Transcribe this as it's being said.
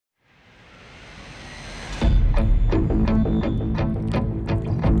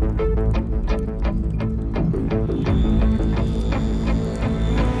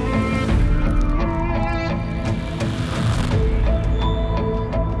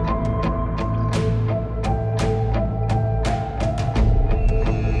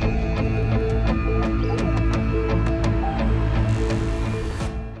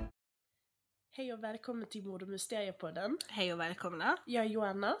välkommen till Mord- och Mysteriepodden. Hej och välkomna. Jag är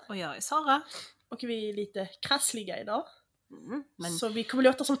Joanna. Och jag är Sara. Och vi är lite krassliga idag. Men... Så vi kommer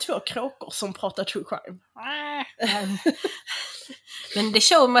låta som två kråkor som pratar true crime. Men the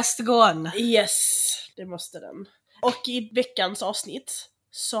show must go on. Yes, det måste den. Och i veckans avsnitt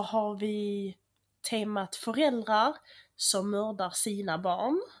så har vi temat föräldrar som mördar sina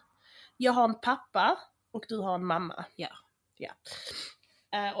barn. Jag har en pappa och du har en mamma. Ja.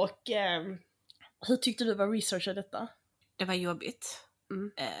 Hur tyckte du var research av detta? Det var jobbigt.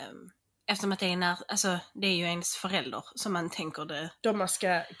 Eftersom att det är ju ens förälder som man tänker det... De man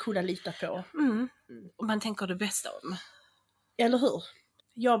ska kunna lita på. Och man tänker det bästa om. Eller hur?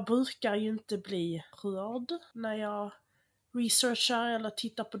 Jag brukar ju inte bli rörd när jag researchar eller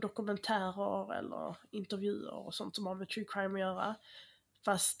tittar på dokumentärer eller intervjuer och sånt som har med true crime att göra.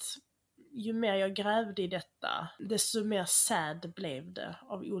 Fast ju mer jag grävde i detta, desto mer sad blev det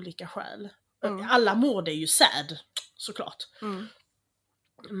av olika skäl. Alla mord är ju sad, såklart.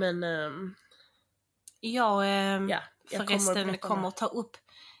 Men jag förresten kommer att ta upp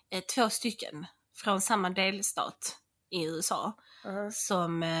 2 stycken från samma delstat i USA.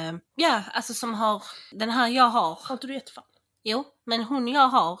 Som, som har, den här jag har. Har inte du ett fall? Jo, men hon jag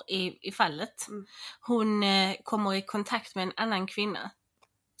har i fallet, hon kommer i kontakt med en annan kvinna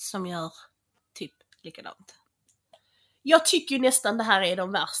som gör typ likadant. Jag tycker ju nästan det här är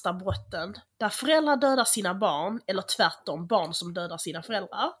de värsta brotten. Där föräldrar dödar sina barn, eller tvärtom, barn som dödar sina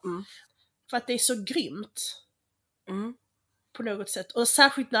föräldrar. För att det är så grymt. På något sätt. Och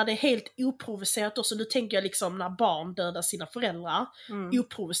särskilt när det är helt oprovocerat också. Nu tänker jag liksom när barn dödar sina föräldrar.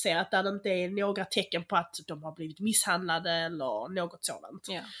 Oprovocerat, där det inte är några tecken på att de har blivit misshandlade eller något sådant.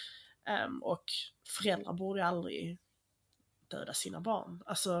 Och föräldrar borde aldrig döda sina barn.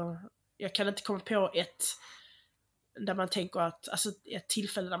 Alltså, jag kan inte komma på ett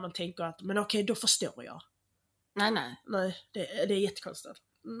tillfälle där man tänker att men okej, då förstår jag. Nej, det är jättekonstigt.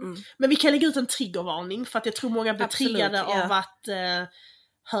 Men vi kan lägga ut en triggervarning för att jag tror många blir triggade av att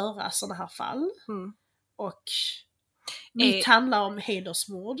höra sådana här fall. Och mitt handlar om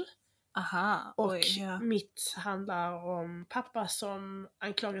hedersmord. Mitt handlar om pappa som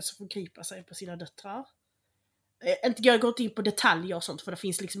anklagas för att förgripa sig på sina döttrar. Jag går inte in på detaljer och sånt, för det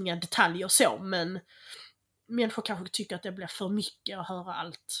finns liksom inga detaljer så, men människor kanske tycker att det blir för mycket att höra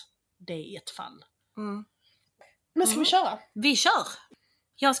allt det i ett fall. Men ska vi köra? Vi kör!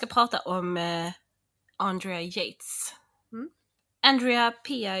 Jag ska prata om Andrea Yates. Andrea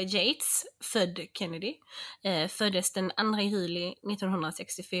Pia Yates, född Kennedy, föddes den 2 juli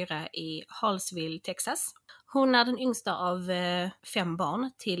 1964 i Hallsville, Texas. Hon är den yngsta av 5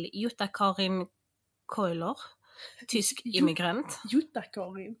 barn till Jutta Karin Koiler, tysk immigrant. Jutta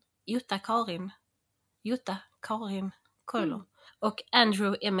Karin Koiler. Och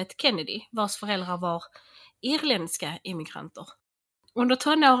Andrew Emmett Kennedy, vars föräldrar var irländska immigranter. Under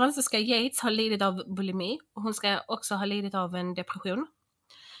tonåren så ska Yates ha lidit av bulimi och hon ska också ha lidit av en depression.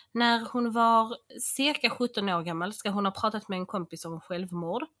 När hon var cirka 17 år gammal ska hon ha pratat med en kompis om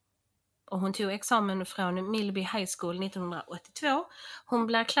självmord. Och hon tog examen från Millby High School 1982. Hon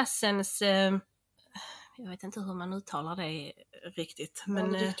blev klassens... jag vet inte hur man uttalar det riktigt.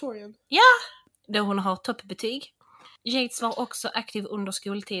 Men Victorian. Då hon har toppbetyg. Yates var också aktiv under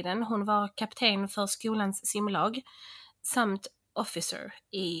skoltiden. Hon var kapten för skolans simlag samt officer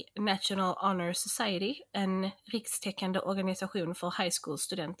i National Honor Society, en rikstäckande organisation för high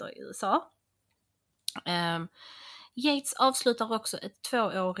school-studenter i USA. Yates avslutar också ett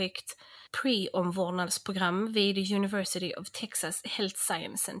 2-årigt pre-omvårdnadsprogram vid University of Texas Health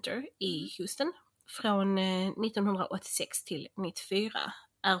Science Center i Houston. Från 1986 till 1994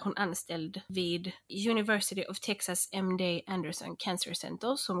 är hon anställd vid University of Texas MD Anderson Cancer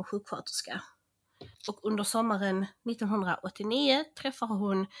Center som sjuksköterska. Och under sommaren 1989 träffar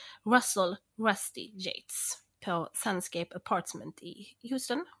hon Russell Rusty Yates på Sunscape Apartment i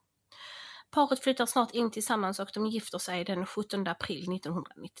Houston. Paret flyttar snart in tillsammans och de gifter sig den 17 april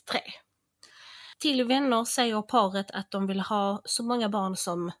 1993. Till vänner säger paret att de vill ha så många barn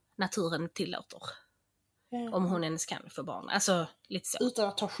som naturen tillåter. Om hon ens kan få barn. Alltså, lite så. Utan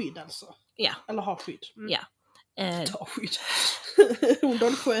att ta skydd alltså? Ja. Eller ha skydd? Ja. Ta skydd.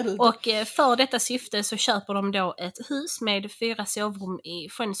 Själv. Och för detta syfte så köper de då ett hus med 4 sovrum i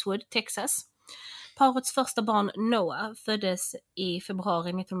Friendswood, Texas. Parets första barn Noah föddes i februari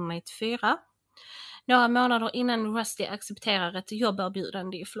 1994. Några månader innan Rusty accepterar ett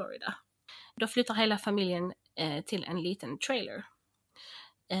jobberbjudande i Florida. Då flyttar hela familjen till en liten trailer.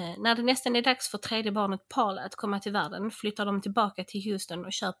 När det nästan är dags för 3:e barnet Paula att komma till världen flyttar de tillbaka till Houston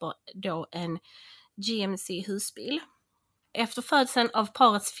och köper då en GMC husbil. Efter födseln av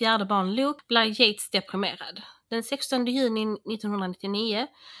parets fjärde barn Luke blir Yates deprimerad. Den 16 juni 1999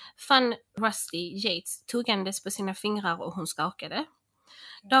 fann Rusty Yates tuggandes på sina fingrar och hon skakade.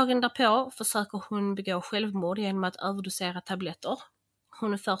 Dagen därpå försöker hon begå självmord genom att överdosera tabletter.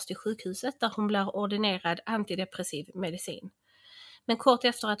 Hon är först till sjukhuset där hon blir ordinerad antidepressiv medicin. Men kort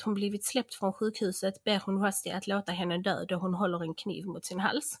efter att hon blivit släppt från sjukhuset ber hon Rusty att låta henne dö då hon håller en kniv mot sin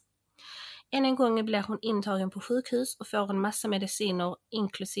hals. Än en gång blir hon intagen på sjukhus och får en massa mediciner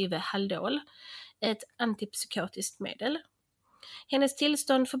inklusive Haldol, ett antipsykotiskt medel. Hennes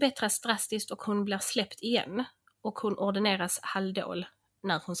tillstånd förbättras drastiskt och hon blir släppt igen och hon ordineras Haldol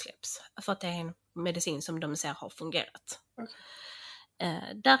när hon släpps. För att det är en medicin som de ser har fungerat.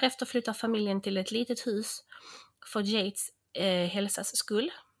 Därefter flyttar familjen till ett litet hus för Yates hälsas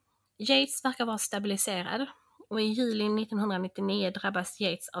skull. Yates verkar vara stabiliserad och i juli 1999 drabbas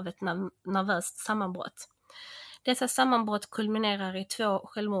Yates av ett nervöst sammanbrott. Dessa sammanbrott kulminerar i 2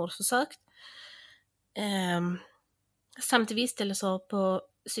 självmordsförsök samt vistelser på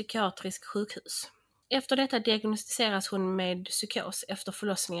psykiatrisk sjukhus. Efter detta diagnostiseras hon med psykos efter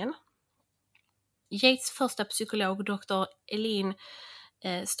förlossningen. Yates första psykolog, Dr. Eileen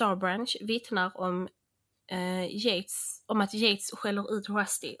Starbranch, vittnar om att Yates skäller ut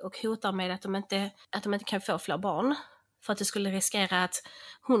Rusty och hotar med att de inte kan få fler barn för att det skulle riskera att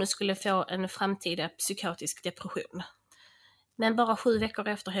hon skulle få en framtida psykotisk depression. Men bara 7 veckor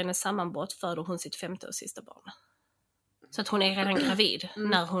efter hennes sammanbrott föder hon sitt 5:e och sista barn. Så att hon är redan gravid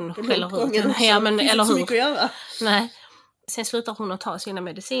när hon skäller ut henne. Ja, men eller hur? Nej. Sen slutar hon att ta sina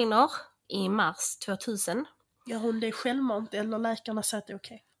mediciner i mars 2000. Gör hon det självmant eller läkarna säger att det är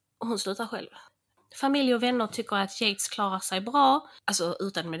okej? Hon slutar själv. Familj och vänner tycker att Yates klarar sig bra, alltså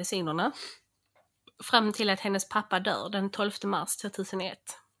utan medicinerna, fram till att hennes pappa dör den 12 mars 2001.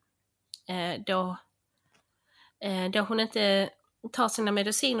 Då hon inte tar sina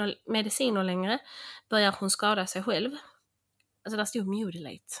mediciner längre börjar hon skada sig själv. Alltså där stod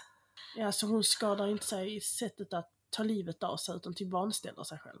mutilate. Ja, så hon skadar inte sig i sättet att ta livet av sig utan till vanställer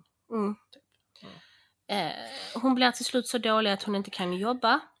sig själv. Typ. Hon blir till slut så dålig att hon inte kan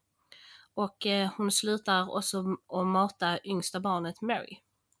jobba. Och hon slutar också att mata yngsta barnet Mary.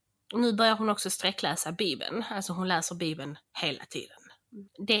 Och nu börjar hon också sträckläsa Bibeln. Alltså hon läser Bibeln hela tiden.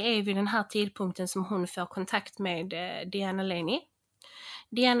 Det är vid den här tidpunkten som hon får kontakt med Diana Laney.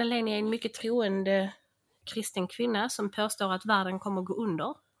 Diana Laney är en mycket troende kristen kvinna som påstår att världen kommer gå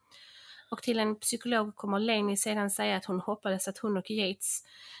under. Och till en psykolog kommer Laney sedan säga att hon hoppades att hon och Yates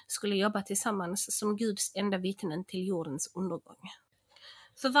skulle jobba tillsammans som Guds enda vittnen till jordens undergång.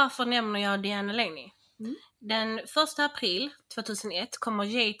 Så varför nämner jag Diana Laney? Den 1 april 2001 kommer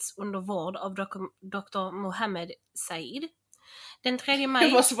Yates under vård av Dr. Mohammed Said. Den 3 maj...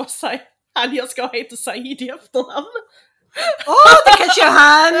 Jag måste bara säga, jag ska heta Said i efternamn. Det kanske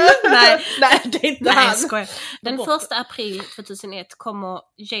han! Nej, det är inte han. Skojar. Den 1 april 2001 kommer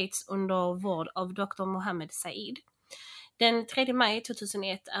Yates under vård av Dr. Mohammed Said. Den 3 maj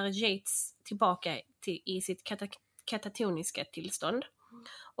 2001 är Yates tillbaka i sitt katatoniska tillstånd.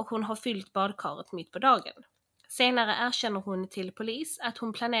 Och hon har fyllt badkaret mitt på dagen. Senare erkänner hon till polis att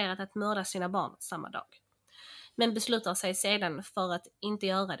hon planerat att mörda sina barn samma dag. Men beslutar sig sedan för att inte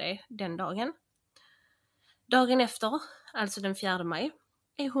göra det den dagen. Dagen efter, alltså den 4 maj,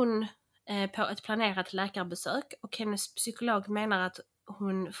 är hon på ett planerat läkarbesök och hennes psykolog menar att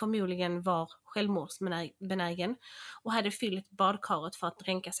hon förmodligen var självmordsbenägen och hade fyllt badkaret för att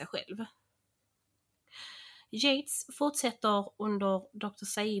dränka sig själv. Yates fortsätter under Dr.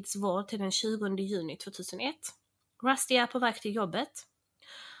 Saids vård till den 20 juni 2001. Rusty är på väg till jobbet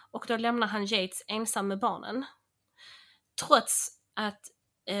och då lämnar han Yates ensam med barnen. Trots att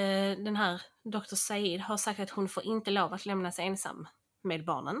den här Dr. Said har sagt att hon får inte lov att lämna sig ensam med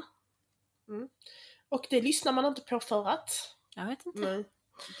barnen. Och det lyssnar man inte på för att... Jag vet inte.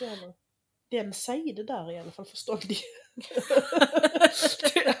 Nej. Den säger det där i alla fall förståndig.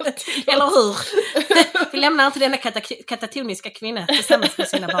 Eller hur? Vi lämnar inte denna katatoniska kvinna tillsammans med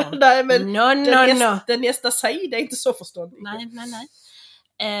sina barn. Nej, men No. Den nästa säger det är inte så förståndig.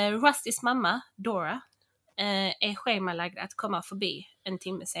 Nej. Rustys mamma, Dora, är schemalagd att komma förbi en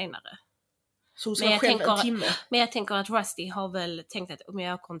timme senare. Så hon ska själv en timme. Men jag tänker att Rusty har väl tänkt att om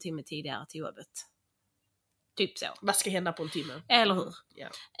jag åker en timme tidigare till jobbet. Typ så. Vad ska hända på en timme? Eller hur? Ja.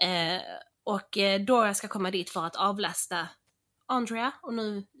 Och Dora ska komma dit för att avlasta Andrea. Och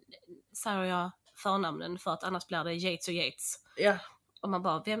nu säger jag förnamnen för att annars blir det Yates och Yates. Ja. Och man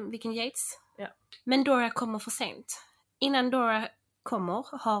bara, vilken Yates? Ja. Men Dora kommer för sent. Innan Dora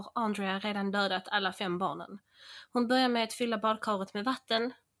kommer har Andrea redan dödat alla 5 barnen. Hon börjar med att fylla badkaret med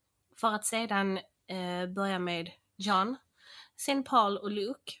vatten för att sedan börja med John sen Paul och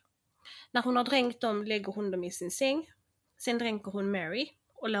Luke. När hon har dränkt dem lägger hon dem i sin säng. Sen dränker hon Mary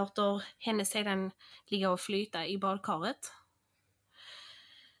och låter henne sedan ligga och flyta i badkaret.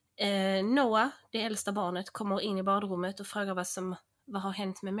 Noah, det äldsta barnet, kommer in i badrummet och frågar vad har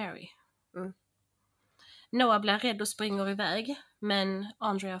hänt med Mary. Noah blir rädd och springer iväg, men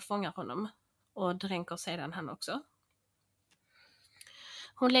Andrea fångar honom och dränker sedan han också.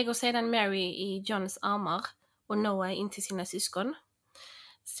 Hon lägger sedan Mary i Johns armar och Noah in till sina syskon.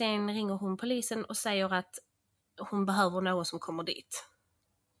 Sen ringer hon polisen och säger att hon behöver någon som kommer dit.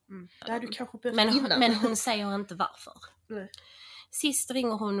 Det hade du kanske behövt innan. Men hon säger inte varför. Nej. Sist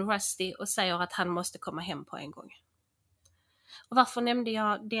ringer hon Rusty och säger att han måste komma hem på en gång. Och varför nämnde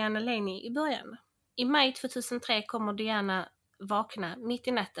jag Diana Laney i början? I maj 2003 kommer Diana vakna mitt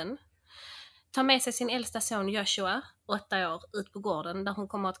i natten, tar med sig sin äldsta son Joshua, 8 år, ut på gården där hon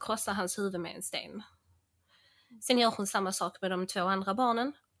kommer att krossa hans huvud med en sten. Sen gör hon samma sak med de 2 andra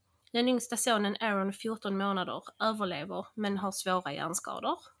barnen. Den yngsta sonen Aaron, 14 månader, överlever men har svåra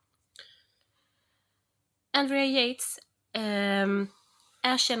hjärnskador. Andrea Yates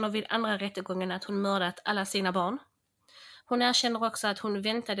erkänner vid andra rättegången att hon mördat alla sina barn. Hon erkänner också att hon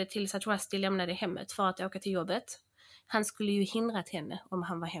väntade tills att Rusty lämnade hemmet för att åka till jobbet. Han skulle ju hindrat henne om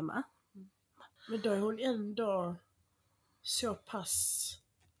han var hemma. Men då är hon ändå så pass...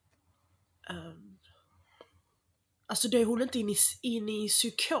 Alltså då är hon inte inne i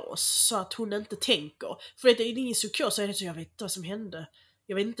psykos så att hon inte tänker. För att inne i psykos så är det så, jag vet inte vad som hände.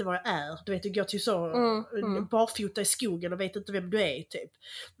 Jag vet inte vad jag är. Du vet, du går till så barfota i skogen och vet inte vem du är typ.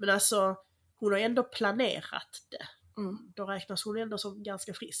 Men alltså, hon har ändå planerat det. Då räknas hon ändå som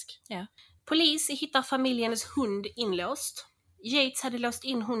ganska frisk. Ja. Polis hittar familjens hund inlåst. Yates hade låst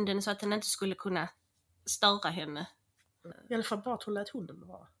in hunden så att den inte skulle kunna störa henne. I alla fall bara att hon lät hunden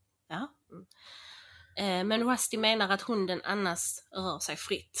vara. Ja. Men Rusty menar att hunden annars rör sig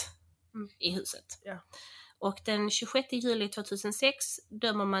fritt i huset. Ja. Och den 26 juli 2006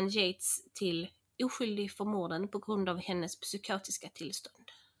 dömer man Yates till oskyldig för morden på grund av hennes psykotiska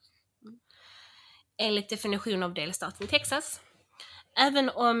tillstånd. Enligt definition av delstaten Texas. Även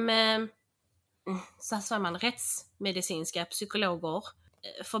om så säger man rättsmedicinska psykologer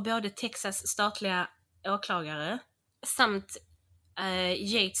för både Texas statliga åklagare samt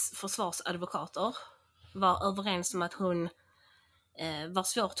Yates försvarsadvokater var överens om att hon var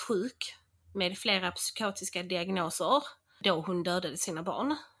svårt sjuk med flera psykotiska diagnoser då hon dödade sina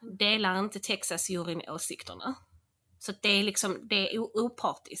barn. Delar inte Texas-juryn åsikterna. Så det är liksom, det är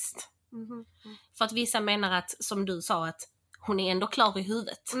opartiskt. För att vissa menar att, som du sa, att hon är ändå klar i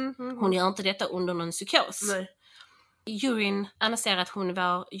huvudet. Hon gör inte detta under någon psykos. Nej. Juryn anser att hon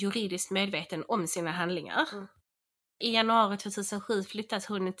var juridiskt medveten om sina handlingar. I januari 2007 flyttas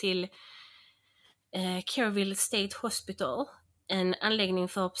hon till Kerrville State Hospital, en anläggning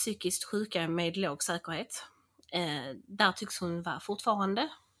för psykiskt sjuka med låg säkerhet. Där tycks hon vara fortfarande.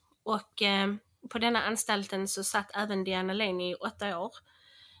 Och på denna anstalten så satt även Diana Laney i 8 år.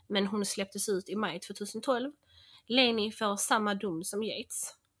 Men hon släpptes ut i maj 2012. Laney får samma dom som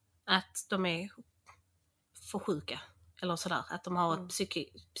Yates. Att de är för sjuka. Eller sådär. Att de har ett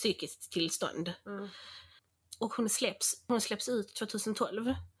psykiskt tillstånd. Och hon släpps ut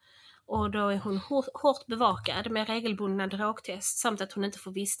 2012. Och då är hon hårt bevakad med regelbundna drogtest samt att hon inte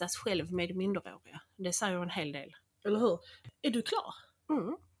får vistas själv med minderåriga. Det säger en hel del. Eller hur? Är du klar?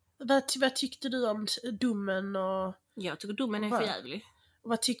 Vad tyckte du om domen? Och... Jag tycker domen är för jävlig.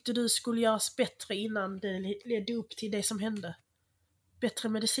 Vad tyckte du skulle göras bättre innan det ledde upp till det som hände? Bättre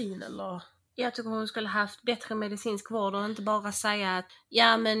medicin eller? Jag tycker hon skulle haft bättre medicinsk vård och inte bara säga att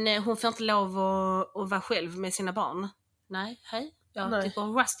ja men hon får inte lov att vara själv med sina barn. Nej, hej. Jag tycker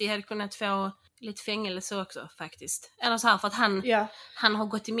Rusty hade kunnat få lite fängelse också faktiskt. Eller så här för att han har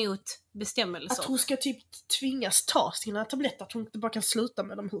gått emot bestämmelser. Att hon ska typ tvingas ta sina tabletter, att hon inte bara kan sluta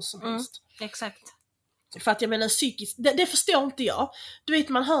med dem hur som helst. Exakt. För att jag menar psykiskt, det förstår inte jag. Du vet,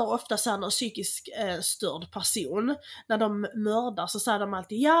 man hör ofta så här någon psykisk störd person, när de mördar så säger de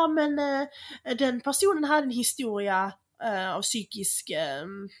alltid ja men den personen hade en historia av psykisk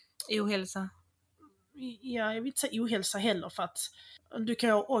ohälsa. Ja, jag vill inte säga ohälsa heller för att du kan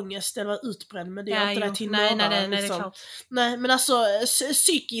ha ångest eller vara utbränd men det är inte det till nej, mördare. Nej, det är klart. Nej, men alltså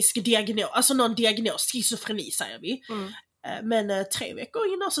psykisk diagnos, alltså någon diagnos, schizofreni säger vi. Men 3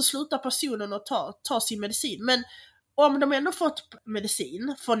 veckor innan så slutar personen att ta sin medicin. Men om de ändå fått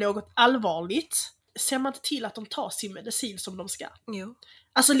medicin för något allvarligt, ser man inte till att de tar sin medicin som de ska. Jo.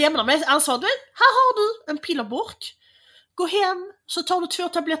 Alltså lämnar man ansvaret, här har du en pillerburk. Gå hem, så tar du 2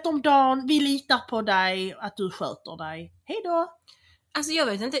 tabletter om dagen. Vi litar på dig, att du sköter dig. Hej då! Alltså jag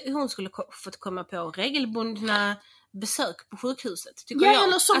vet inte hur hon skulle fått komma på regelbundna besök på sjukhuset, tycker Ja, jag.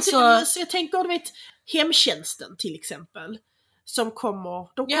 eller som Alltså, jag tänker, du vet, hemtjänsten till exempel. Som kommer,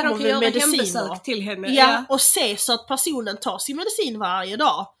 de ja, kommer de kan med göra mediciner. hembesök till henne. Ja, och se så att personen tar sin medicin varje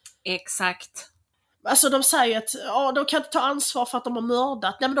dag. Exakt. Alltså de säger att de kan inte ta ansvar för att de har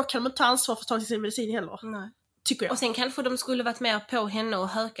mördat. Nej, men då kan de inte ta ansvar för att ta sin medicin heller. Nej. Tycker jag. Och sen kanske de skulle varit mer på henne och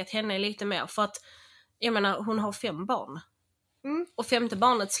hökat henne lite mer. För att, jag menar, hon har 5 barn. Och 5:e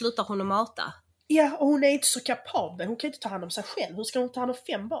barnet slutar hon att mata. Ja, och hon är inte så kapabel. Hon kan inte ta hand om sig själv. Hur ska hon ta hand om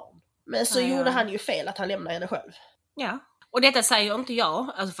 5 barn? Men så gjorde han ju fel att han lämnade henne själv. Ja. Och detta säger inte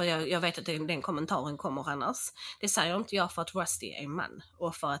jag, alltså för jag vet att den kommentaren kommer annars. Det säger inte jag för att Rusty är en man.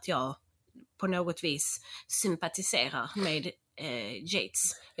 Och för att jag på något vis sympatiserar med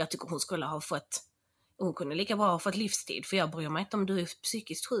Yates. Jag tycker hon skulle ha fått... Hon kunde lika bra ha fått livstid, för jag bryr mig inte om du är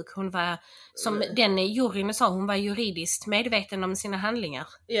psykiskt sjuk. Hon var, som den juryn sa, hon var juridiskt medveten om sina handlingar.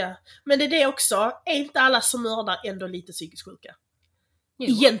 Ja, men det är det också. Är inte alla som mördar ändå lite psykiskt sjuka?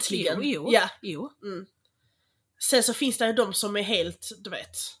 Jo, Egentligen. Jo. Mm. Sen så finns det ju de som är helt, du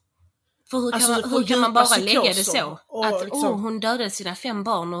vet... För hur kan man bara lägga det så? Att liksom, hon dödade sina 5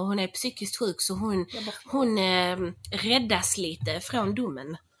 barn och hon är psykiskt sjuk, så hon räddas lite från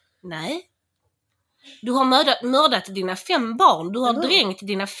domen. Nej. Du har mördat dina 5 barn. Du har dränkt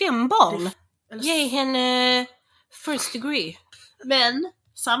dina 5 barn. Ge henne first degree. Men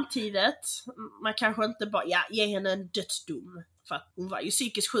samtidigt, man kanske inte bara ge henne en dödsdom. För att hon var ju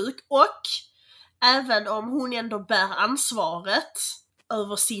psykiskt sjuk. Och även om hon ändå bär ansvaret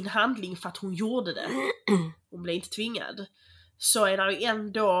över sin handling för att hon gjorde det. Hon blev inte tvingad. Så är det ju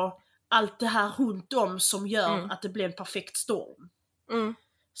ändå allt det här runt om som gör att det blev en perfekt storm.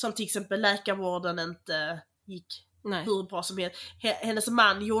 Som till exempel läkarvården inte gick hur bra som helst. Hennes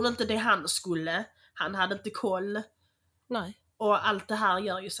man gjorde inte det han skulle. Han hade inte koll. Nej. Och allt det här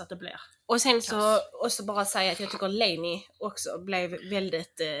gör ju så att det blir. Och sen så också bara säga att jag tycker Lainey också blev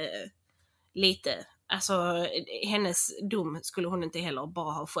väldigt lite... Alltså hennes dom skulle hon inte heller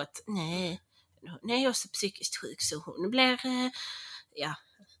bara ha fått. Nej, jag är också psykiskt sjuk, så hon blir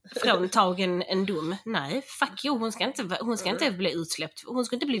fråntagen en dom. Nej, fuck you, hon ska inte bli utsläppt. Hon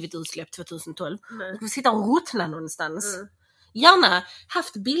ska inte blivit utsläppt 2012. Hon ska sitta och ruttna någonstans. Gärna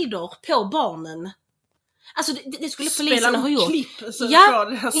haft bilder på barnen. Alltså det skulle polisen ha gjort. Ja,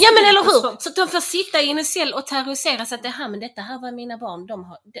 men eller hur? Så att de får sitta i en cell och terrorisera sig att men detta här var mina barn.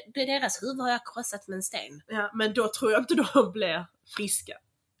 Deras huvud har jag krossat med en sten. Ja, men då tror jag inte de blir friska.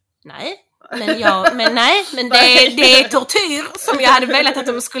 Nej, men det är tortyr som jag hade velat att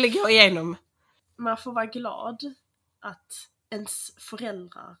de skulle gå igenom. Man får vara glad att ens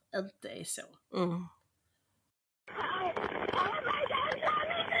föräldrar inte är så.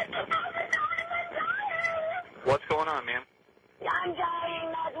 What's going on, ma'am? I'm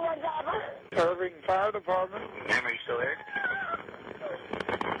dying, that's what's up. Irving Fire Department. Ma'am, are you still there?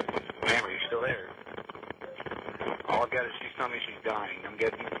 Ma'am, are you still there? All I've got is she's telling me she's dying. I've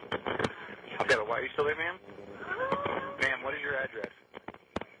got a... Why are you still there, ma'am? Ma'am, what is your address?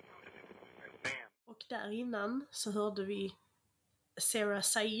 Ma'am. Och där innan så hörde vi Sarah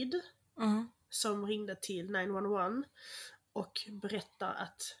Said som ringde till 911 och berättade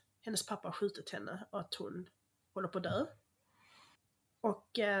att hennes pappa har skjutit henne och att hon håller på att dö.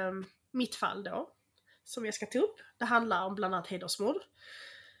 Och mitt fall då, som jag ska ta upp, det handlar om bland annat hedersmord.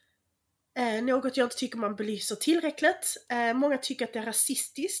 Något jag inte tycker man belyser tillräckligt. Många tycker att det är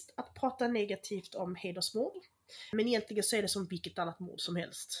rasistiskt att prata negativt om hedersmord. Men egentligen så är det som vilket annat mord som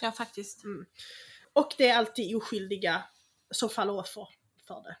helst. Ja, faktiskt. Och det är alltid oskyldiga som faller offer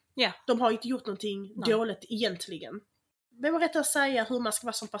för det. Yeah. De har inte gjort någonting dåligt egentligen. Vem har rätt att säga hur man ska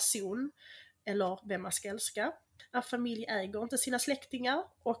vara som person eller vem man ska älska? En familj äger inte sina släktingar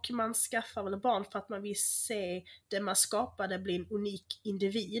och man skaffar väl barn för att man vill se det man skapade bli en unik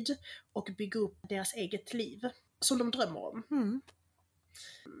individ och bygga upp deras eget liv som de drömmer om.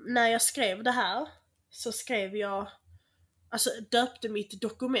 När jag skrev det här så skrev jag, döpte mitt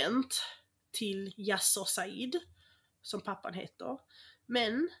dokument till Yasser Said, som pappan heter.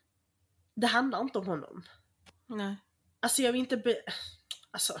 Men det handlar inte om honom. Nej. Jag vill inte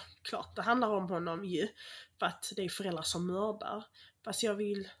klart det handlar om honom ju, för att det är föräldrar som mördar. Fast jag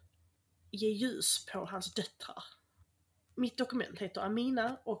vill ge ljus på hans döttrar. Mitt dokument heter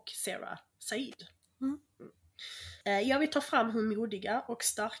Amina och Sarah Said. Jag vill ta fram hur modiga och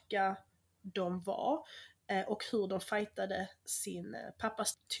starka de var och hur de fightade sin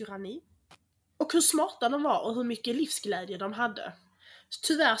pappas tyranni. Och hur smarta de var och hur mycket livsglädje de hade.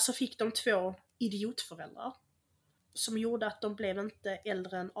 Tyvärr så fick de 2 idiotföräldrar som gjorde att de blev inte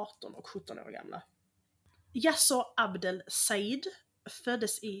äldre än 18 och 17 år gamla. Yasser Abdel Said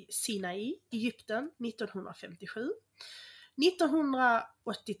föddes i Sinai, Egypten, 1957.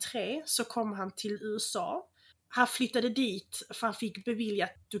 1983 så kom han till USA. Han flyttade dit för han fick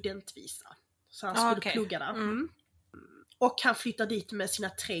beviljat studentvisa. Så han skulle plugga där. Och han flyttade dit med sina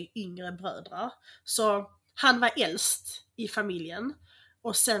 3 yngre bröder. Så han var äldst i familjen.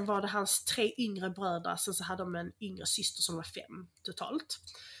 Och sen var det hans 3 yngre bröder. Sen så hade de en yngre syster som var 5 totalt.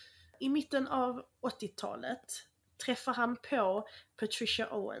 I mitten av 80-talet träffar han på Patricia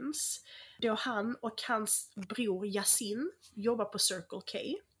Owens. Då han och hans bror Yasin jobbar på Circle K.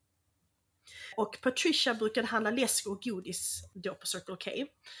 Och Patricia brukade handla läsk och godis då på Circle K.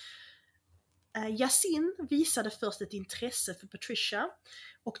 Yasin visade först ett intresse för Patricia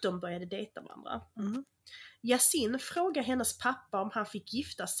och de började dejta varandra. Yasin frågade hennes pappa om han fick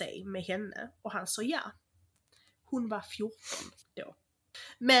gifta sig med henne och han sa ja. Hon var 14 då.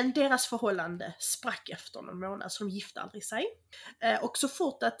 Men deras förhållande sprack efter någon månad så de gifte aldrig sig. Och så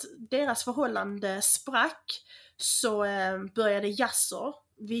fort att deras förhållande sprack så började Yasser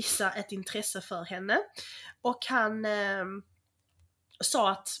visa ett intresse för henne. Och han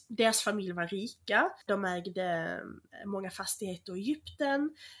sa att deras familj var rika. De ägde många fastigheter i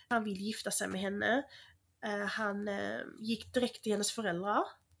Egypten. Han ville gifta sig med henne. Han gick direkt till hennes föräldrar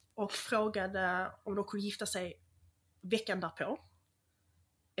och frågade om de kunde gifta sig veckan därpå.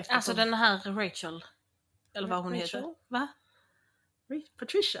 Alltså den här Rachel. Eller vad hon Rachel? heter. Va?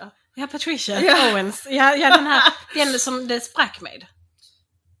 Patricia. Ja, Patricia Owens. Ja, den här, den som det sprack med.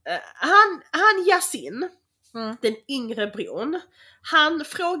 Han Yasin, den yngre bron, han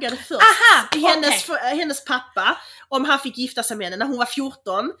frågade först hennes pappa om han fick gifta sig med henne när hon var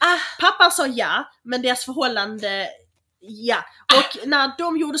 14. Pappan sa ja, men deras förhållande ja. Och när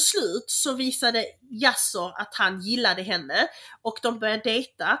de gjorde slut så visade Yasser att han gillade henne och de började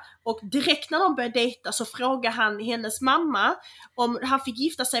dejta. Och direkt när de började dejta så frågade han hennes mamma om han fick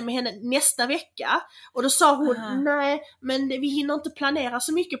gifta sig med henne nästa vecka. Och då sa hon nej, men vi hinner inte planera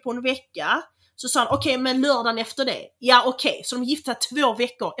så mycket på en vecka. Så sa han okej, men lördagen efter det. Ja okej, så de gifte sig 2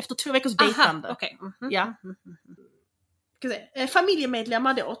 veckor efter 2 veckors dejtande. Ja.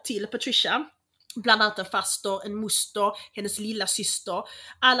 Familjemedlemmar då till Patricia. Bland annat en faster, en moster, hennes lilla syster.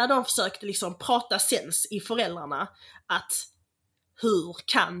 Alla de försökte liksom prata sens i föräldrarna. Att hur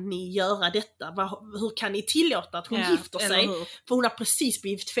kan ni göra detta? Hur kan ni tillåta att hon gifter sig? För hon har precis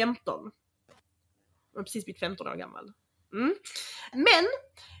blivit 15. Hon har precis blivit 15 år gammal. Men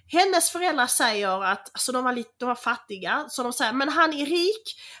hennes föräldrar säger att alltså de var fattiga. Så de säger, men han är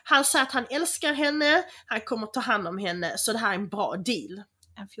rik. Han säger att han älskar henne. Han kommer ta hand om henne. Så det här är en bra deal.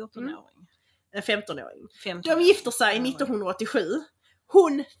 En 14-åring. En 15-åring. De gifter sig 1987.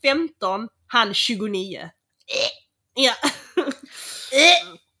 Hon 15, han 29. Ja.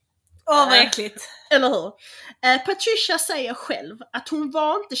 Vad äckligt. Eller hur? Patricia säger själv att hon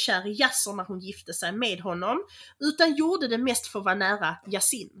var inte kär i Yasser när hon gifte sig med honom, utan gjorde det mest för att vara nära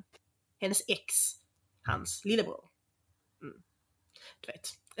Yasin. Hennes ex. Hans lillebror. Du vet.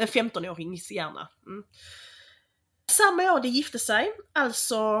 En 15-årings hjärna. Samma år de gifte sig,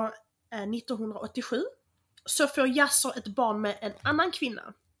 alltså 1987, så får Yasser ett barn med en annan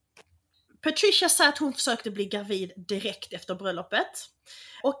kvinna. Patricia säger att hon försökte bli gravid direkt efter bröllopet.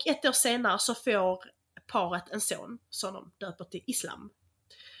 Och 1 år senare så får paret en son som de döper till Islam.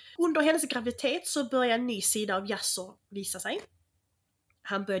 Under hennes graviditet så börjar en ny sida av Yasser visa sig.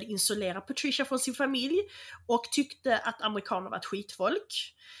 Han började isolera Patricia från sin familj och tyckte att amerikaner var ett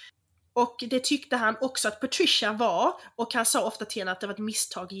skitfolk. Och det tyckte han också att Patricia var, och han sa ofta till henne att det var ett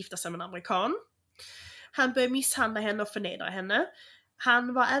misstag att gifta sig med en amerikan. Han började misshandla henne och förnedra henne.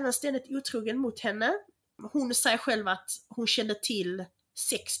 Han var även ständigt otrogen mot henne. Hon säger själv att hon kände till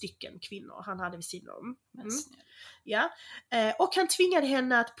 6 stycken kvinnor han hade vid sidan om. Ja. Och han tvingade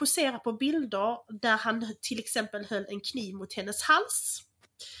henne att posera på bilder där han till exempel höll en kniv mot hennes hals.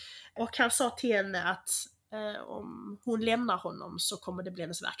 Och han sa till henne att om hon lämnar honom så kommer det bli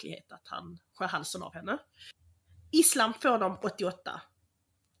hennes verklighet att han skär halsen av henne. Islam får dem 88.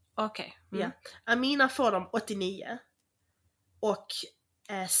 Okej. Ja. Amina får dem 89. Och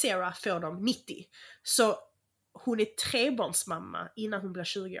Sarah får dem 90. Så hon är 3-barnsmamma innan hon blir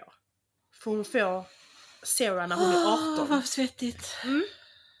 20 år. För hon får Sarah när hon är 18. Vad svettigt.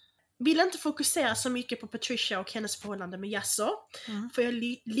 Vill inte fokusera så mycket på Patricia och hennes förhållande med Yasser. För jag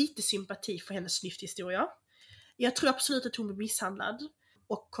har lite sympati för hennes snyfthistoria. Jag tror absolut att hon blev misshandlad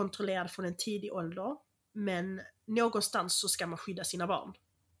och kontrollerad från en tidig ålder. Men någonstans så ska man skydda sina barn.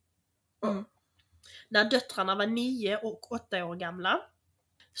 När döttrarna var 9 och 8 år gamla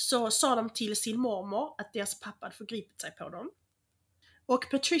så sa de till sin mormor att deras pappa hade förgripit sig på dem. Och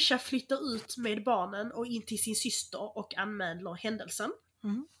Patricia flyttar ut med barnen och in till sin syster och anmäler händelsen.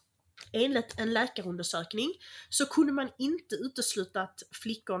 Enligt en läkarundersökning så kunde man inte utesluta att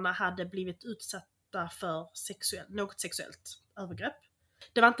flickorna hade blivit utsatta för något sexuellt övergrepp.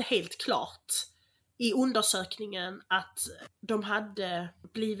 Det var inte helt klart i undersökningen att de hade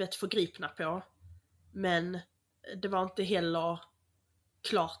blivit förgripna på, men det var inte heller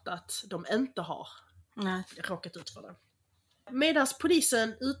klart att de inte har råkat ut för det. Medan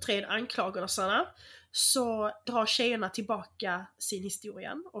polisen utreder anklagelserna så drar tjejerna tillbaka sin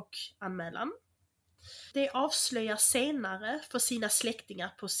historia och anmälan. Det avslöjar senare för sina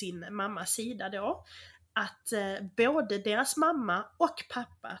släktingar på sin mammas sida då att både deras mamma och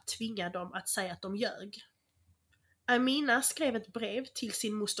pappa tvingade dem att säga att de ljög. Amina skrev ett brev till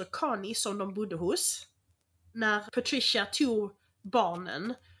sin moster Connie som de bodde hos. När Patricia tog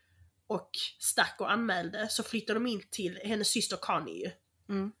barnen och stack och anmälde så flyttade de in till hennes syster Connie,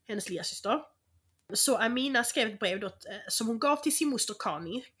 hennes lilla syster. Så Amina skrev ett brev då, som hon gav till sin moster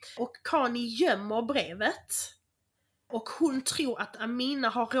Connie. Och Connie gömmer brevet. Och hon tror att Amina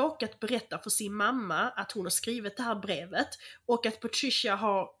har råkat berätta för sin mamma att hon har skrivit det här brevet. Och att Patricia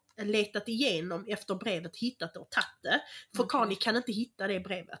har letat igenom efter brevet, hittat det och tagit det. För Connie kan inte hitta det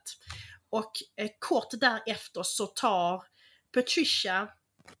brevet. Och kort därefter så tar Patricia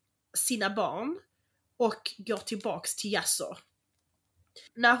sina barn och går tillbaks till Yasser.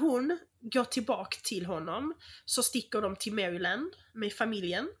 När hon går tillbaka till honom så sticker de till Maryland med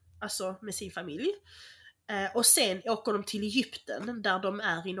familjen, alltså med sin familj. Och sen åker de till Egypten där de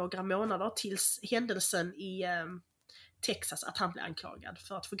är i några månader tills händelsen i Texas, att han blir anklagad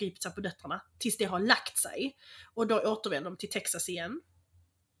för att förgripa sig på döttrarna, tills det har lagt sig. Och då återvänder de till Texas igen.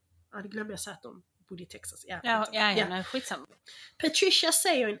 Ja, det glömde jag säga att de bodde i Texas. Nej, skitsamma. Patricia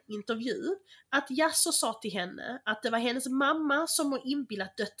säger i en intervju att Yasser sa till henne att det var hennes mamma som har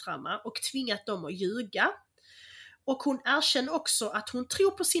inbillat döttrarna och tvingat dem att ljuga. Och hon erkänner också att hon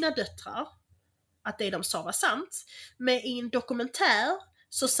tror på sina döttrar, att det de sa var sant. Men i en dokumentär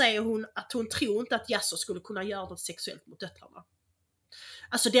så säger hon att hon tror inte att Yasser skulle kunna göra något sexuellt mot döttrarna.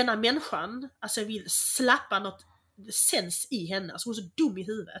 Alltså denna människan, alltså jag vill slappa något sens i henne. Alltså hon är så dum i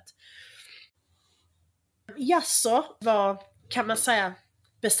huvudet. Yasser var, kan man säga,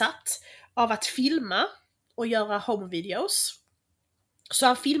 besatt av att filma och göra homevideos. Så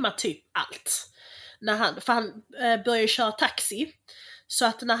han filmar typ allt. För han börjar köra taxi. Så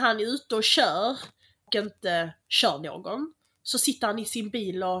att när han är ute och kör och inte kör någon, så sitter han i sin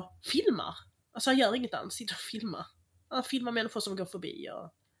bil och filmar. Alltså han gör inget annat, sitter och filmar. Han filmar människor som går förbi.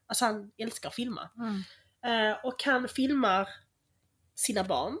 Alltså han älskar att filma. Och han filmar sina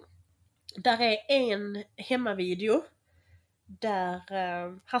barn. Där är en hemmavideo där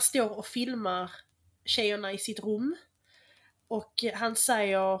han står och filmar tjejerna i sitt rum. Och han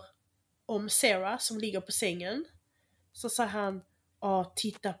säger om Sarah som ligger på sängen. Så säger han,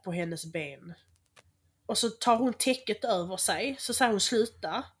 titta på hennes ben. Och så tar hon täcket över sig. Så säger hon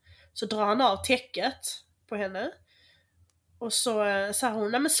sluta. Så drar han av täcket på henne. Och så säger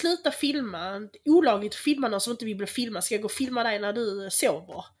hon, nej men sluta filma. Olagligt att filma någon som inte vill bli filmad. Ska jag gå och filma dig när du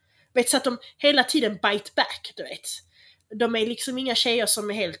sover? Vet, så att de hela tiden bite back, du vet. De är liksom inga tjejer som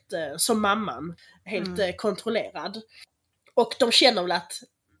är helt, som mamman, helt kontrollerad. Och de känner väl att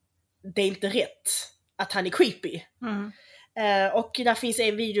det är inte rätt att han är creepy. Och där finns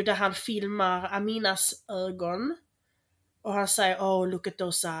en video där han filmar Aminas ögon. Och han säger, oh look at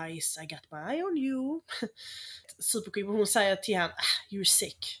those eyes, I got my eye on you. Supercreepy. Hon säger till han, you're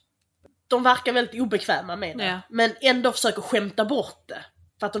sick. De verkar väldigt obekväma med det. Yeah. Men ändå försöker skämta bort det.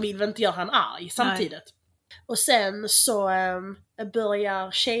 För att de vill väl inte göra han arg samtidigt. Nej. Och sen så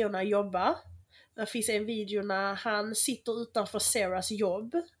börjar tjejerna jobba. Det finns en video när han sitter utanför Sarahs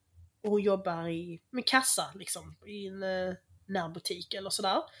jobb. Och hon jobbar med kassa liksom. I en närbutik eller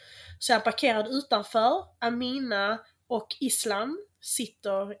sådär. Så han parkerad utanför. Amina och Islam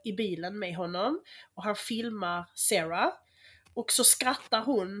sitter i bilen med honom. Och han filmar Sarah. Och så skrattar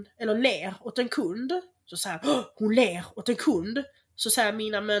hon, eller ler åt en kund. Så säger han, hon ler åt en kund. Så säger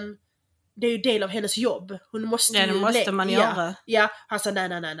Amina, men det är ju del av hennes jobb. Hon måste ju... det måste man göra. Ja, han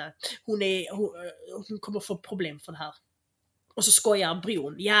säger nej. Hon kommer få problem för det här. Och så skojar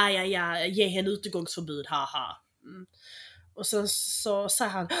bron. Ja, ge henne utegångsförbud, haha. Och sen så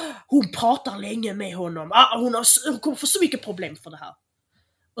säger han, hon pratar länge med honom. Hon kommer få så mycket problem för det här.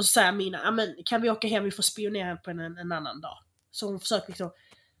 Och så säger Amina, men kan vi åka hem, vi får spionera på en annan dag. Så hon försöker liksom...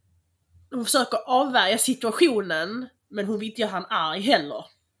 Hon försöker avvärja situationen, men hon vill inte göra han arg heller.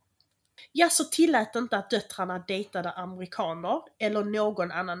 Så tillät inte att döttrarna dejtade amerikaner eller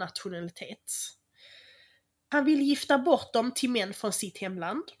någon annan nationalitet. Han ville gifta bort dem till män från sitt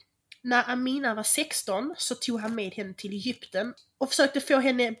hemland. När Amina var 16 så tog han med henne till Egypten och försökte få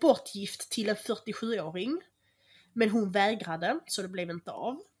henne bortgift till en 47-åring. Men hon vägrade, så det blev inte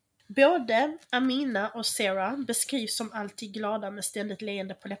av. Både Amina och Sarah beskrivs som alltid glada med ständigt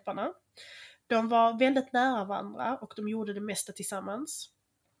leende på läpparna. De var väldigt nära varandra och de gjorde det mesta tillsammans.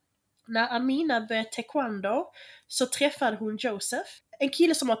 När Amina började taekwondo så träffade hon Joseph, en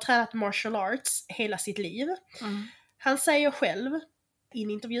kille som har tränat martial arts hela sitt liv. Han säger själv i en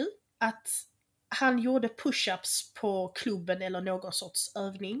intervju att han gjorde push-ups på klubben eller någon sorts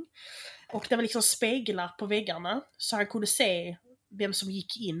övning. Och det var liksom speglar på väggarna så han kunde se vem som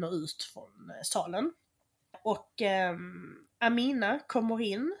gick in och ut från salen. Och Amina kommer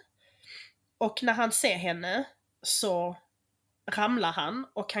in och när han ser henne så ramlar han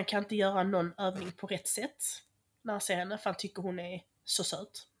och han kan inte göra någon övning på rätt sätt när han ser henne för han tycker hon är så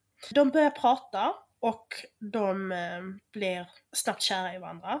söt. De börjar prata och de blir snabbt kära i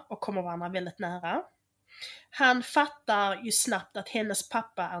varandra och kommer varandra väldigt nära. Han fattar ju snabbt att hennes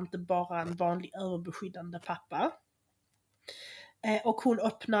pappa är inte bara en vanlig överbeskyddande pappa. Och hon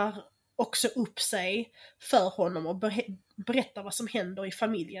öppnar också upp sig för honom och berättar vad som händer i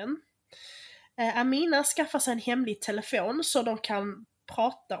familjen. Amina skaffar sig en hemlig telefon så de kan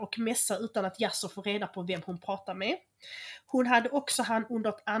prata och messa utan att Yasser får reda på vem hon pratar med. Hon hade också han under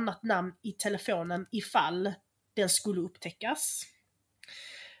ett annat namn i telefonen ifall den skulle upptäckas.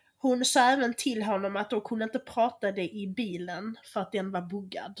 Hon sa även till honom att då kunde inte prata det i bilen för att den var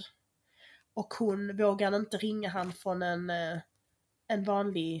buggad. Och hon vågade inte ringa han från en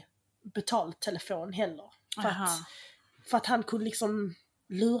vanlig betaltelefon heller. För att han kunde liksom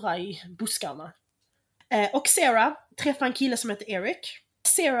lura i buskarna. Och Sarah träffade en kille som heter Eric.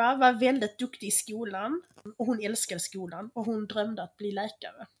 Sarah var väldigt duktig i skolan och hon älskade skolan och hon drömde att bli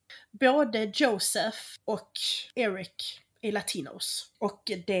läkare. Både Joseph och Eric är latinos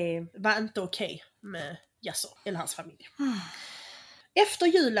och det var inte okej med Yasser eller hans familj. Efter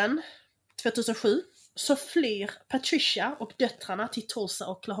julen 2007 så flyr Patricia och döttrarna till Tulsa,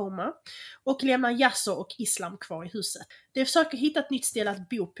 Oklahoma och lämnar Yasser och Islam kvar i huset. De försöker hitta ett nytt ställe att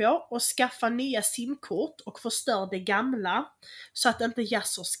bo på och skaffa nya simkort och förstör det gamla så att inte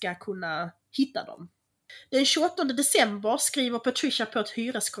Yasser ska kunna hitta dem. Den 28 december skriver Patricia på ett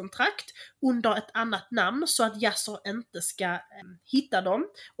hyreskontrakt under ett annat namn så att Yasser inte ska hitta dem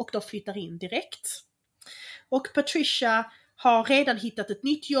och de flyttar in direkt. Och Patricia har redan hittat ett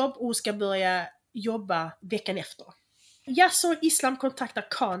nytt jobb och hon ska börja jobba veckan efter. Yasser och Islam kontaktar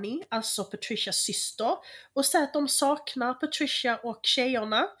Connie, alltså Patricias syster, och säger att de saknar Patricia och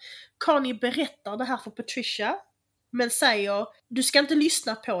tjejerna. Connie berättar det här för Patricia, men säger du ska inte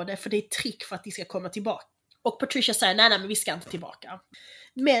lyssna på det för det är ett trick för att de ska komma tillbaka. Och Patricia säger nej men vi ska inte tillbaka.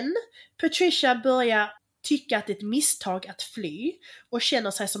 Men Patricia börjar tycka att det är ett misstag att fly och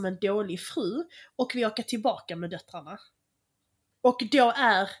känner sig som en dålig fru och vi åker tillbaka med döttrarna. Och då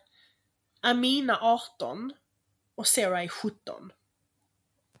är Amina 18 och Sarah är 17.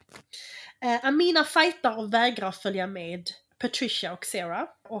 Amina fightar och vägrar följa med Patricia och Sarah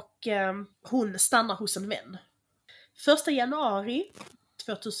och hon stannar hos en vän. 1 januari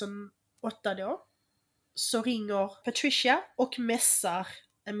 2008 då så ringer Patricia och mässar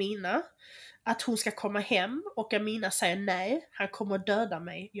Amina att hon ska komma hem och Amina säger nej, han kommer döda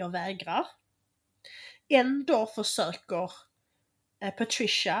mig, jag vägrar. Ändå försöker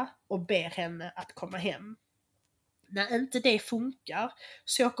Patricia och ber henne att komma hem. När inte det funkar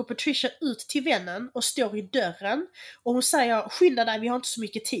så åker Patricia ut till vännen och står i dörren och hon säger skynda dig, vi har inte så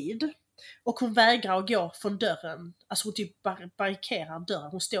mycket tid. Och hon vägrar att gå från dörren. Alltså hon typ barrikerar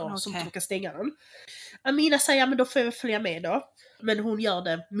dörren. Hon står som att hon kan stänga den. Amina säger men då får jag följa med då. Men hon gör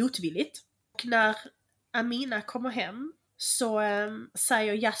det motvilligt. Och när Amina kommer hem så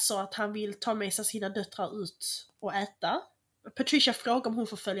säger Yasser att han vill ta med sig sina döttrar ut och äta. Patricia frågar om hon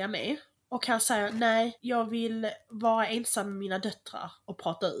får följa med. Och han säger nej, jag vill vara ensam med mina döttrar och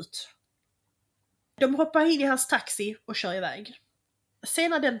prata ut. De hoppar in i hans taxi och kör iväg.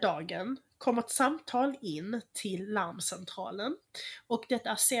 Senare den dagen kommer ett samtal in till larmcentralen och det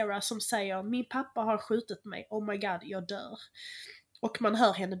är Sarah som säger min pappa har skjutit mig, oh my god, jag dör. Och man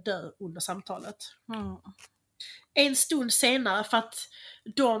hör henne dö under samtalet. En stund senare, för att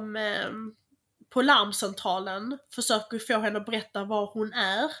de på larmcentralen försöker få henne att berätta var hon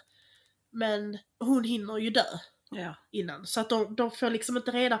är, men hon hinner ju dö. Ja. Innan. Så att de får liksom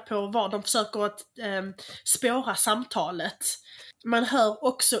inte reda på vad de försöker att spåra samtalet. Man hör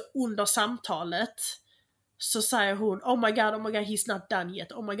också under samtalet så säger hon oh my god, he's not done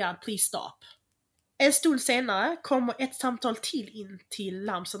yet, oh my god, please stop. En stund senare kommer ett samtal in till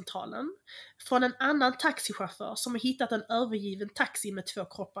larmcentralen från en annan taxichaufför som har hittat en övergiven taxi med 2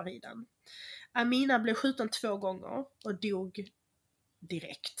 kroppar i den. Amina blev skjuten 2 gånger och dog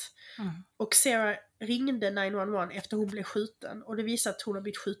direkt. Och Sarah ringde 911 efter hon blev skjuten och det visade att hon har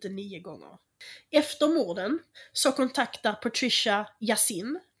blivit skjuten 9 gånger. Efter morden så kontaktar Patricia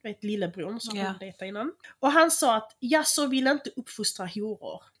Yasin, lillebror som hon dejtade innan. Och han sa att Yasser ville inte uppfostra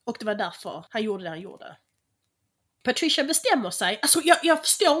horor. Och det var därför han gjorde det han gjorde. Patricia bestämmer sig, alltså jag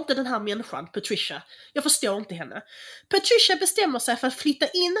förstår inte den här människan, Patricia. Jag förstår inte henne. Patricia bestämmer sig för att flytta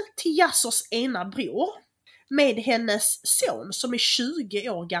in till Yassers ena bror med hennes son som är 20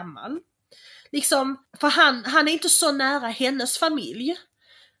 år gammal. Liksom, för han är inte så nära hennes familj.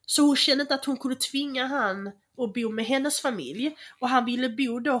 Så hon kände inte att hon kunde tvinga han att bo med hennes familj. Och han ville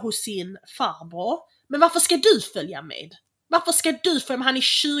bo då hos sin farbror. Men varför ska du följa med? Varför ska du följa med? Han är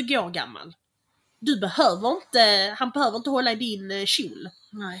 20 år gammal. Han behöver inte hålla i din kjol.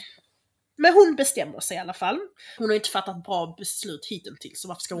 Nej. Men hon bestämmer sig i alla fall. Hon har inte fattat bra beslut hittills. Så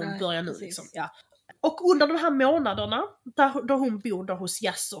varför ska hon börja nu liksom? Ja. Och under de här månaderna då hon bor då hos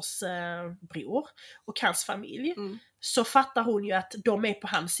Yassers bror och hans familj så fattar hon ju att de är på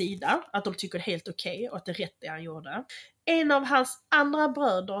hans sida, att de tycker det är helt okej och att det är rätt det han gjorde. En av hans andra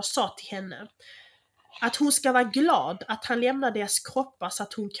bröder sa till henne att hon ska vara glad att han lämnar deras kroppar så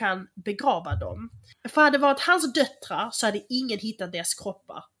att hon kan begrava dem. För hade det varit hans döttrar så hade ingen hittat deras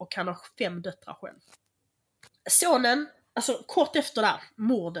kroppar och han har 5 döttrar själv. Sonen, alltså kort efter det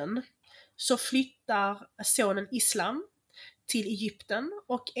morden, så flyttar sonen Islam till Egypten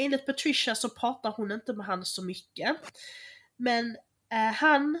och enligt Patricia så pratar hon inte med han så mycket. Men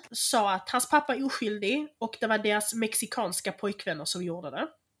han sa att hans pappa är oskyldig och det var deras mexikanska pojkvänner som gjorde det.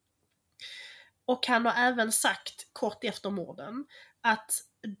 Och han har även sagt kort efter morden att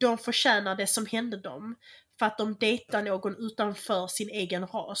de förtjänar det som hände dem för att de dejtar någon utanför sin egen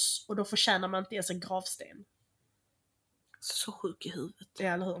ras och då förtjänar man inte ens en gravsten. Så sjuk i huvudet.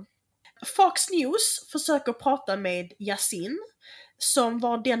 Ja, eller hur? Fox News försöker prata med Yasin som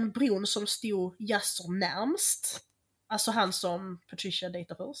var den bron som stod Yasser närmst. Alltså han som Patricia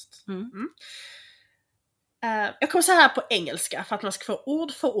dejtade först. Jag kommer säga här på engelska för att man ska få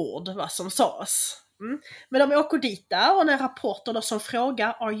ord för ord vad som sades. Men de åker dit där och en reporter då som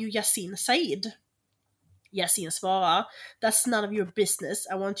frågar Are you Yasin Said? Yasin svarar That's none of your business.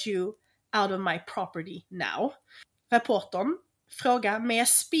 I want you out of my property now. Reportern frågar May I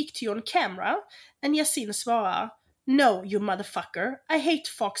speak to you on camera? And Yasin svarar No, you motherfucker. I hate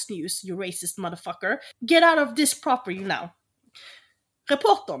Fox News, you racist motherfucker. Get out of this property now.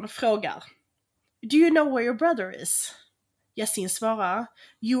 Reportern frågar Do you know where your brother is? Yasin svarar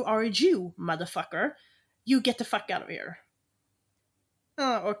You are a Jew, motherfucker. You get the fuck out of here.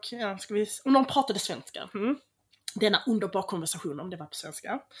 Och de pratade svenska. Denna underbar konversation om det var på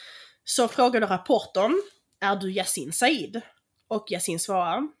svenska. Så frågade rapporten Är du Yasin Said? Och Yasin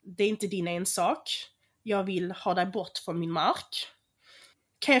svarar Det är inte din ensak. Jag vill ha dig bort från min mark.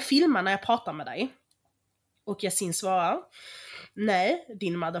 Kan jag filma när jag pratar med dig? Och Yasin svarar Nej,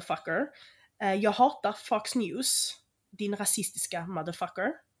 din motherfucker. Jag hatar Fox News. Din rasistiska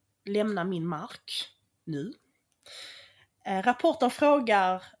motherfucker. Lämna min mark. Nu. Rapporten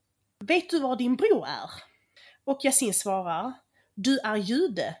frågar Vet du var din bror är? Och Yasin svarar Du är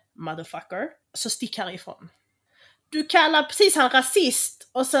jude, motherfucker. Så stick härifrån. Du kallar precis han rasist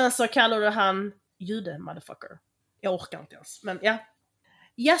och sen så kallar du han jude, motherfucker. Jag orkar inte ens, men ja.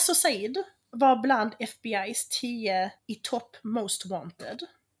 Yasser Said var bland FBI's 10 i top most wanted.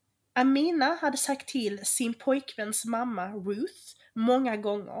 Amina hade sagt till sin pojkväns mamma Ruth många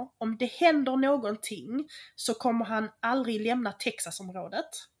gånger om det händer någonting så kommer han aldrig lämna Texasområdet.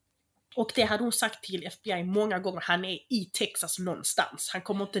 Och det hade hon sagt till FBI många gånger. Han är i Texas någonstans. Han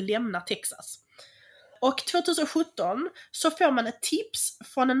kommer inte lämna Texas. Och 2017 så får man ett tips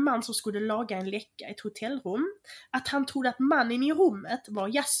från en man som skulle laga en läcka i ett hotellrum. Att han trodde att mannen i rummet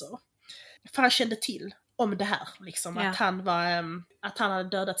var Yasser. För han kände till om det här. Liksom, att han hade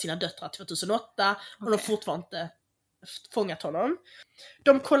dödat sina döttrar 2008 och de fortfarande inte fångat honom.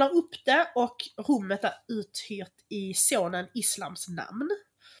 De kollar upp det och rummet är uthyrt i sonen Islams namn.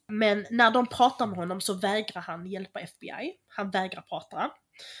 Men när de pratar med honom så vägrar han hjälpa FBI. Han vägrar prata.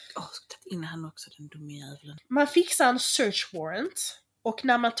 Ska ta in han också, den dumma jävlen. Man fixar en search warrant. Och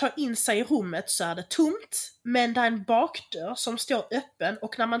när man tar in sig i rummet så är det tomt. Men det är en bakdörr som står öppen.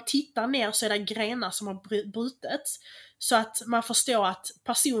 Och när man tittar ner så är det grenar som har brutits. Så att man förstår att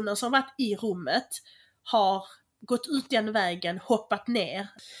personen som varit i rummet har gått ut den vägen, hoppat ner.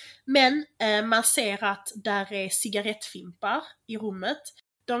 Men man ser att där är cigarettfimpar i rummet.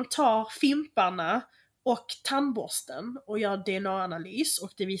 De tar fimparna och tandborsten och gör DNA-analys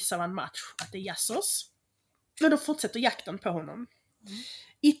och det visar en match att det är Yassos. Och då fortsätter jakten på honom.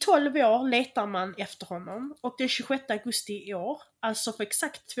 I 12 år letar man efter honom och den 26 augusti i år, alltså för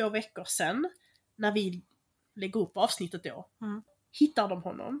exakt 2 veckor sedan, när vi lägger upp avsnittet då, hittar de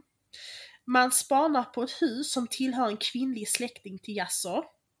honom. Man spanar på ett hus som tillhör en kvinnlig släkting till Yasso.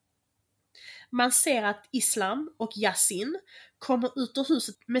 Man ser att Islam och Yasin kommer ut ur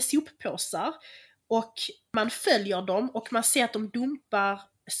huset med soppåsar och man följer dem och man ser att de dumpar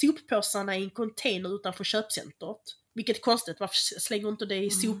soppåsarna i en container utanför köpcentret. Vilket är konstigt, varför slänger inte det i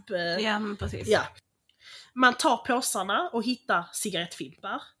sop... Ja, men precis. Ja. Man tar påsarna och hittar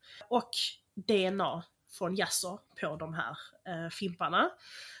cigarettfimpar och DNA från Yasso på de här fimparna.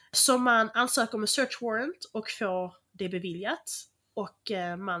 Så man ansöker om en search warrant och får det beviljat. Och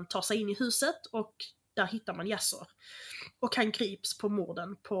man tar sig in i huset och där hittar man Yasso. Och han grips på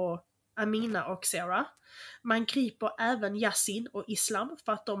morden på Amina och Sarah. Man griper även Yasin och Islam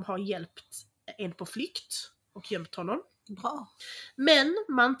för att de har hjälpt en på flykt och gömt honom. Bra. Men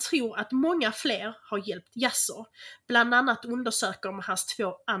man tror att många fler har hjälpt Yasso. Bland annat undersöker de hans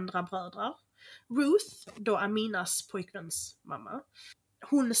 2 andra bröder. Ruth, då Aminas pojkväns mamma.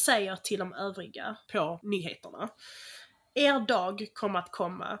 Hon säger till de övriga på nyheterna: er dag kommer att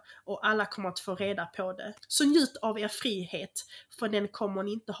komma och alla kommer att få reda på det. Så njut av er frihet, för den kommer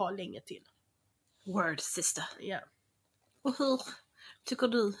ni inte ha länge till. Word, sister. Ja. Och hur tycker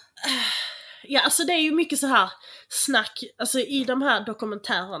du? Ja, alltså det är ju mycket så här snack. Alltså i de här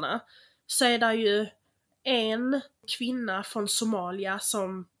dokumentärerna så är det ju en kvinna från Somalia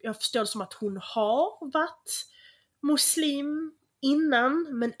som, jag förstår det som att hon har varit muslim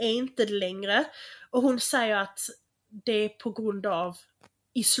innan men är inte det längre. Och hon säger att det är på grund av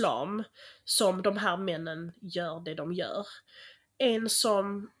islam som de här männen gör det de gör. En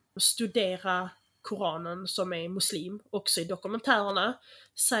som studerar Koranen, som är muslim, också i dokumentärerna,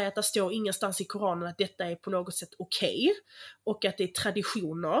 säger att det står ingenstans i Koranen att detta är på något sätt okej. Och att det är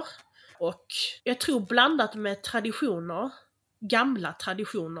traditioner. Och jag tror blandat med traditioner, gamla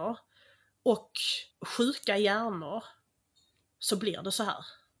traditioner och sjuka hjärnor, så blir det så här.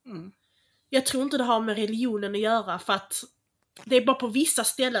 Jag tror inte det har med religionen att göra, för att det är bara på vissa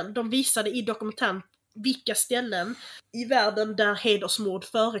ställen. De visade i dokumentären vilka ställen i världen där hedersmord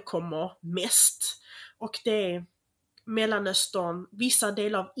förekommer mest. Och det är Mellanöstern, vissa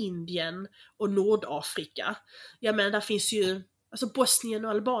delar av Indien och Nordafrika. Jag menar, där finns ju alltså Bosnien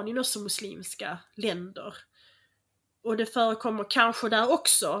och Albanien också muslimska länder. Och det förekommer kanske där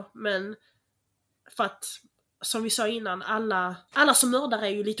också, men för att, som vi sa innan, alla som mördar är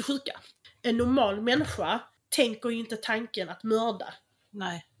ju lite sjuka. En normal människa tänker ju inte tanken att mörda.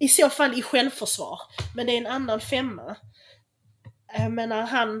 Nej. I så fall i självförsvar. Men det är en annan femma. Jag menar,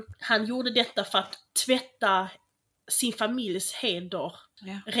 han gjorde detta för att tvätta sin familjs heder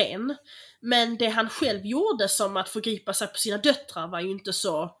ren. Men det han själv gjorde, som att förgripa sig på sina döttrar, var ju inte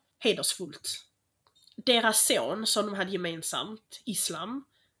så hedersfullt. Deras son som de hade gemensamt, Islam,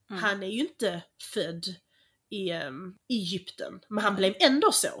 han är ju inte född i Egypten. Men han blev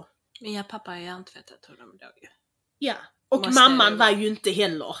ändå så. Min pappa är hjärntvättat honom då ju. Ja, och mamman var ju inte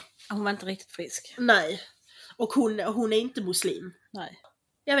heller. Hon var inte riktigt frisk. Nej, och hon är inte muslim. Nej.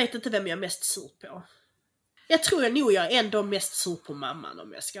 Jag vet inte vem jag är mest sur på. Jag tror nog jag är ändå mest sur på mamman,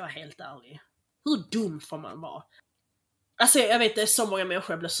 om jag ska vara helt ärlig. Hur dum får man vara? Alltså jag vet, det är så många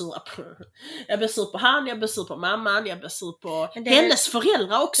människor jag blir sura på. Jag blir sur på han, jag blir sur på mamman, jag blir sur på hennes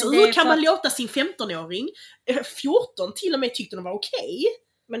föräldrar också. Hur kan man låta sin 15-åring, 14 till och med, tyckte de var okej?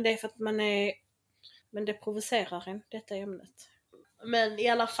 Men det är för att men det provocerar en, detta ämnet. Men i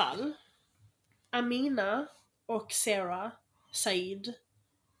alla fall, Amina och Sarah Said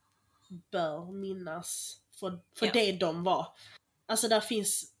bör minnas för det de var. Alltså där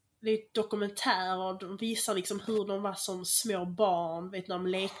finns lite dokumentärer, de visar liksom hur de var som små barn, vet när de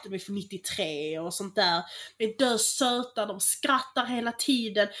lekte med 93 och sånt där. De är dödsöta, de skrattar hela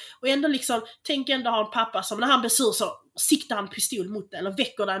tiden och ändå liksom, tänk ändå ha en pappa som när han blir sur så siktar han pistol mot dig eller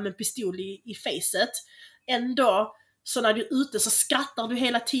väcker dig med en pistol i facet. Ändå så när du är ute så skrattar du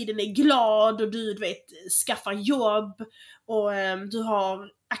hela tiden, är glad och du vet, skaffar jobb och du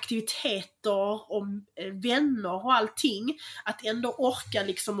har aktiviteter och vänner och allting. Att ändå orka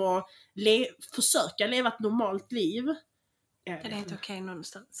liksom och försöka leva ett normalt liv. Det är inte okej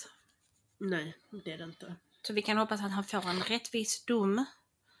någonstans. Nej, det är det inte. Så vi kan hoppas att han får en rättvis dom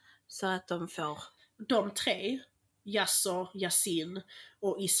så att de får... De 3, Yasso, Yasin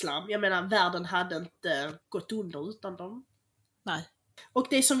och Islam. Jag menar, världen hade inte gått under utan dem. Nej. Och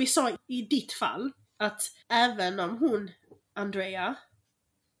det som vi sa i ditt fall, att även om hon, Andrea,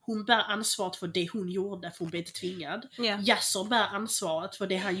 hon bär ansvaret för det hon gjorde, för hon blev inte tvingad. Yasser bär ansvaret för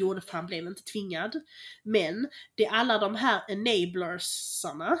det han gjorde, för han blev inte tvingad. Men det är alla de här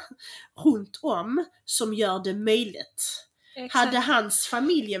enablersarna runt om som gör det möjligt. Exakt. Hade hans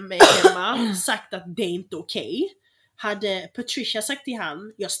familjemedlemmar sagt att det är inte okej, hade Patricia sagt till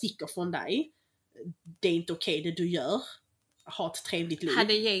han, jag sticker från dig, det är inte okej det du gör, ha ett trevligt liv.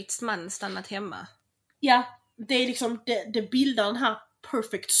 Hade Yates man stannat hemma? Ja, det är liksom, det bildar den här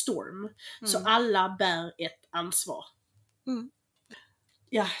perfect storm. Så alla bär ett ansvar.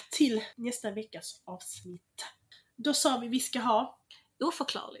 Ja, till nästa veckas avsnitt. Då sa vi ska ha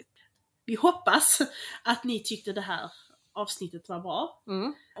oförklarligt. Vi hoppas att ni tyckte det här avsnittet var bra.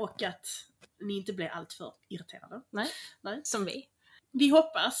 Och att ni inte blev allt för irriterade. Nej, som vi. Vi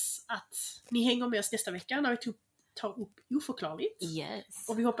hoppas att ni hänger med oss nästa vecka när vi tar upp oförklarligt. Yes.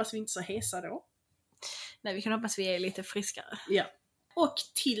 Och vi hoppas vi inte är så hesa då. Nej, vi kan hoppas vi är lite friskare. Ja. Och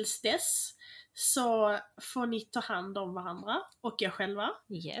tills dess så får ni ta hand om varandra och er själva.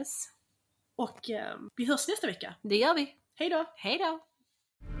 Yes. Och vi hörs nästa vecka. Det gör vi. Hej då! Hej då!